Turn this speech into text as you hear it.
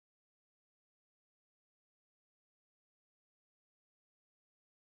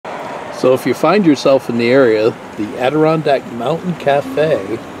So if you find yourself in the area, the Adirondack Mountain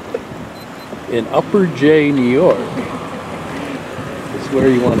Cafe in Upper J, New York is where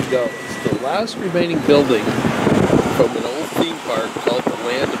you want to go. It's the last remaining building from an old theme park called the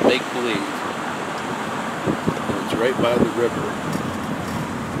Land of Make-Believe. And it's right by the river.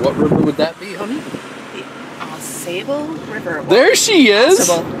 What river would that be, honey? Sable River. There she is!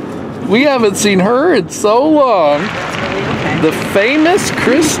 Possible. We haven't seen her in so long. Okay. The famous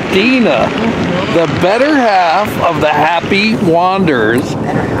Christina, the better half of the Happy Wanderers,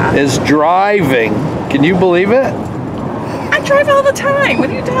 is driving. Can you believe it? I drive all the time.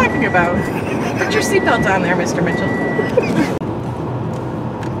 What are you talking about? Put your seatbelt on there, Mr. Mitchell.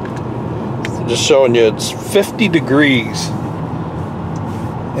 Just showing you it's 50 degrees.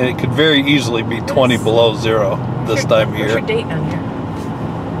 And it could very easily be 20 below zero this time of year. What's your date on here?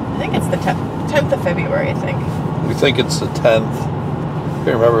 I think it's the 10th of February, I think. We think it's the 10th. I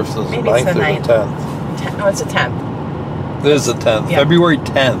can't remember if it's the 9th or the 10th. No, it's the 10th. It is the 10th. Yeah. February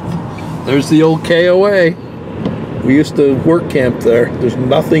 10th. There's the old KOA. We used to work camp there. There's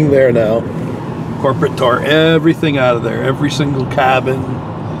nothing there now. Corporate tore everything out of there. Every single cabin.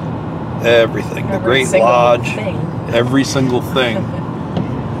 Everything. The Great Lodge. Every single thing.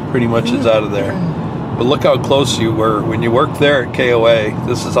 Pretty much is out of there. But look how close you were. When you worked there at KOA,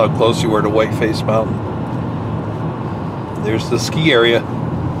 this is how close you were to Whiteface Mountain. There's the ski area.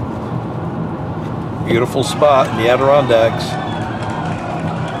 Beautiful spot in the Adirondacks.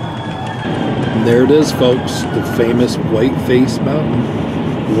 And there it is, folks. The famous Whiteface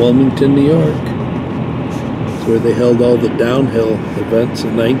Mountain, Wilmington, New York. It's where they held all the downhill events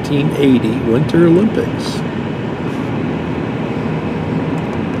in 1980 Winter Olympics.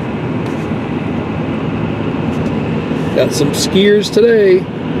 Got some skiers today.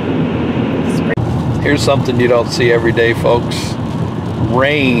 Here's something you don't see every day, folks.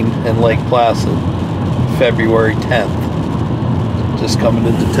 Rain in Lake Placid, February 10th. Just coming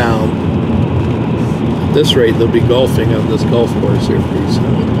into town. At this rate, they'll be golfing on this golf course here pretty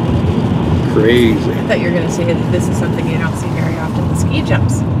soon. Crazy. I thought you were going to say that this is something you don't see very often, the ski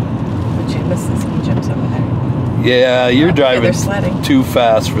jumps. But you missed the ski jumps over there. Yeah, you're driving sledding. too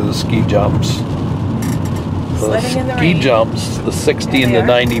fast for the ski jumps. The ski jumps, the 60 and the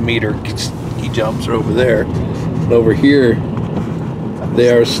 90 meter ski jumps are over there. And over here, they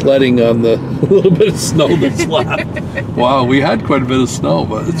are sledding on the little bit of snow that's left. Wow, we had quite a bit of snow,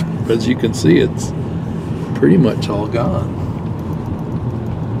 but it's, as you can see, it's pretty much all gone.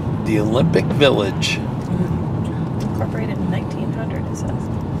 The Olympic Village. Incorporated in 1900, it says.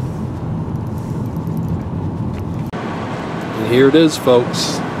 And here it is,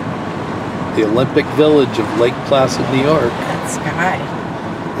 folks. The Olympic Village of Lake Placid, New York. That sky.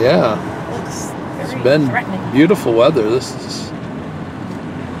 Yeah. Looks very It's been threatening. beautiful weather. This is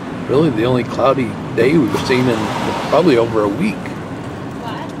really the only cloudy day we've seen in probably over a week.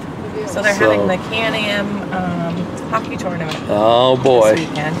 So they're having the Can-Am hockey tournament. Oh boy. This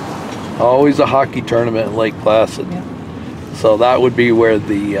weekend. Always a hockey tournament in Lake Placid. Yep. So that would be where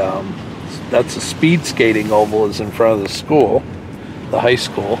the, that's the speed skating oval is in front of the school, the high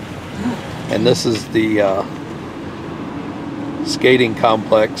school. And this is the skating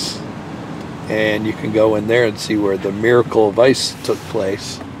complex, and you can go in there and see where the Miracle of Ice took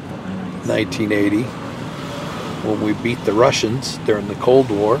place, 1980, when we beat the Russians during the Cold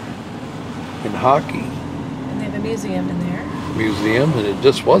War in hockey. And they have a museum in there. Museum, and it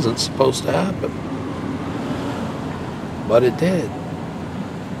just wasn't supposed to happen, but it did.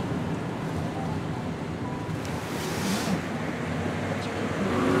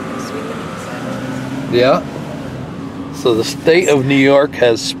 Yeah. So the state of New York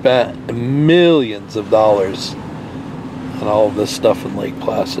has spent millions of dollars on all of this stuff in Lake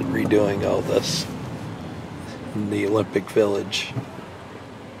Placid, redoing all this in the Olympic Village.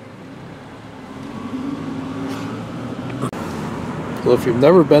 So if you've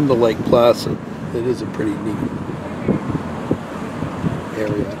never been to Lake Placid, it is a pretty neat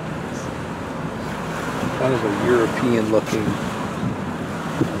area. Kind of a European looking,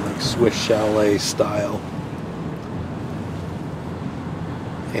 Swiss chalet style,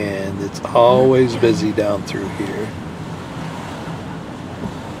 and it's always busy down through here,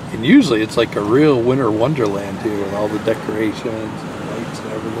 and usually it's like a real winter wonderland here with all the decorations and lights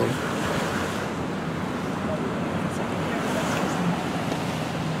and everything.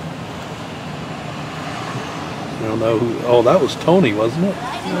 I don't know who, oh, that was Tony, wasn't it?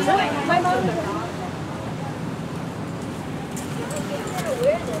 Was that my mom?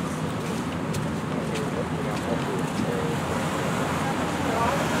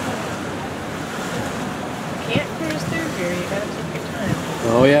 Can't cruise through here, you gotta take your time.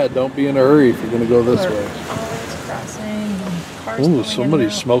 Oh yeah, don't be in a hurry if you're gonna go this way. Always crossing. Cars Ooh, going in somebody's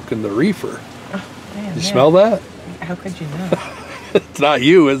and out. smoking the reefer. Oh, man, You smell that? How could you know? It's not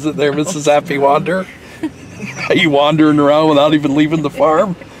you, is it there, Mrs. Happy Wanderer? Are you wandering around without even leaving the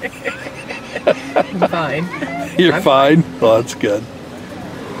farm? I'm fine. You're I'm fine? Well, that's good.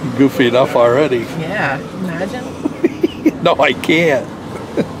 Goofy enough already. Yeah, imagine. No, I can't.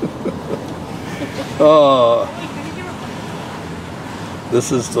 Oh.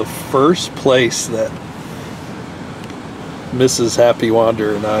 This is the first place that Mrs. Happy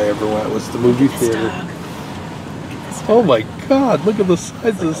Wanderer and I ever went, was the movie theater. Oh my God, look at the size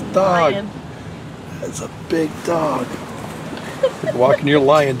of this dog. Lion. That's a big dog. Walking your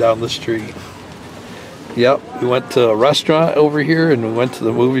lion down the street. Yep, we went to a restaurant over here and we went to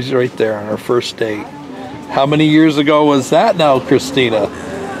the movies right there on our first date. How many years ago was that now, Christina?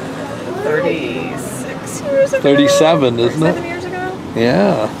 36 years ago? 37, isn't it? 37 years ago?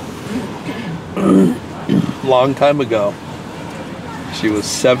 Yeah. Long time ago. She was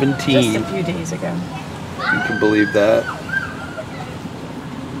 17. Just a few days ago. You can believe that.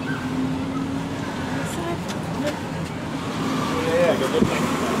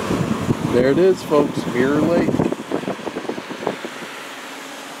 There it is, folks, Mirror Lake.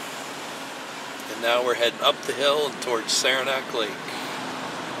 And now we're heading up the hill and towards Saranac Lake.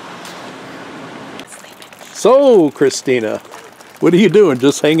 So, Christina, what are you doing?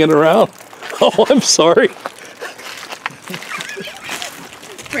 Just hanging around? Oh, I'm sorry.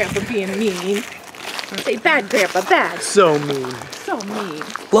 Grandpa being mean. Say bad, Grandpa, bad. So mean. So mean.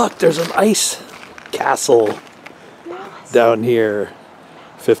 Look, there's an ice castle down here.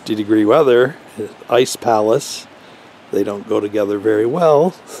 50-degree weather, ice palace. They don't go together very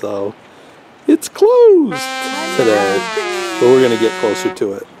well, so it's closed today. But we're going to get closer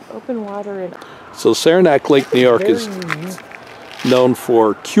to it. Open water and So Saranac Lake, New York is known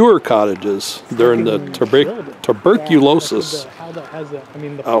for cure cottages during the tuberculosis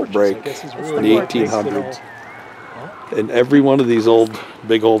outbreak in the 1800s. And every one of these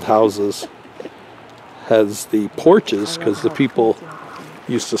big old houses has the porches because the people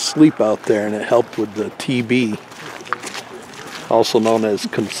used to sleep out there, and it helped with the TB, also known as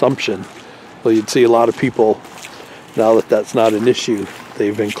consumption. Well, you'd see a lot of people, now that that's not an issue,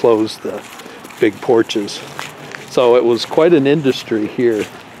 they've enclosed the big porches. So it was quite an industry here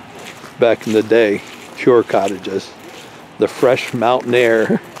back in the day, cure cottages. The fresh mountain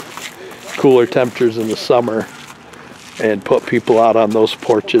air, cooler temperatures in the summer, and put people out on those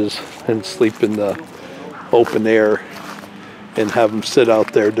porches and sleep in the open air and have them sit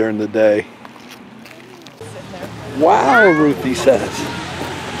out there during the day. Wow, Ruthie says.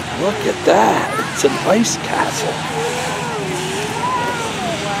 Look at that. It's an ice castle.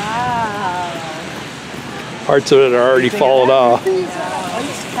 wow. Parts of it are already falling off.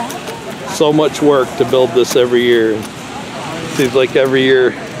 So much work to build this every year. Seems like every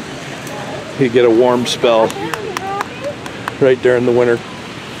year you get a warm spell right during the winter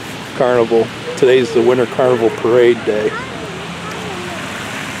carnival. Today's the winter carnival parade day.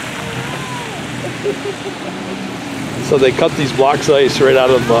 So they cut these blocks of ice right out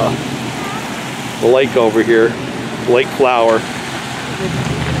of the lake over here, Lake Flower.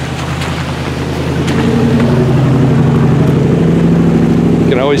 You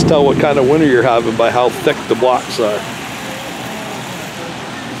can always tell what kind of winter you're having by how thick the blocks are.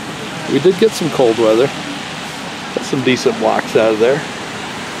 We did get some cold weather. Got some decent blocks out of there.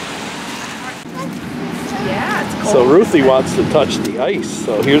 Yeah, it's cold. So Ruthie wants to touch the ice.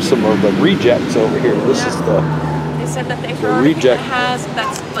 So here's some of the rejects over here. This is the They said that they throw anything reject.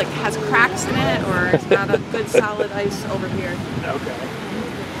 that has cracks in it or is not a good solid ice over here. Okay.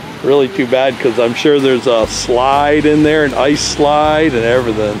 really too bad because I'm sure there's a slide in there, an ice slide and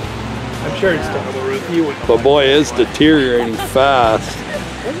everything. I'm sure it's terrible, Ruth. You wouldn't. But boy, it's deteriorating fast.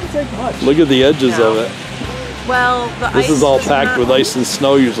 Doesn't take much. Look at the edges of it. Well, the This is all packed with ice and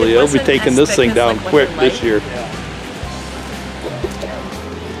snow usually. They'll be taking this thing down quick this year. Yeah.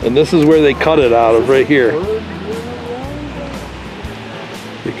 And this is where they cut it out of, right here.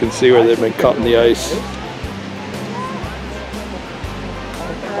 You can see where they've been cutting the ice.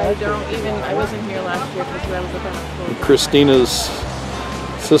 I wasn't here last year because I was at the Christina's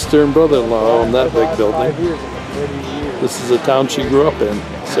sister and brother-in-law own that big building. This is the town she grew up in,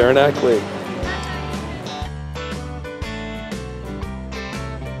 Saranac Lake.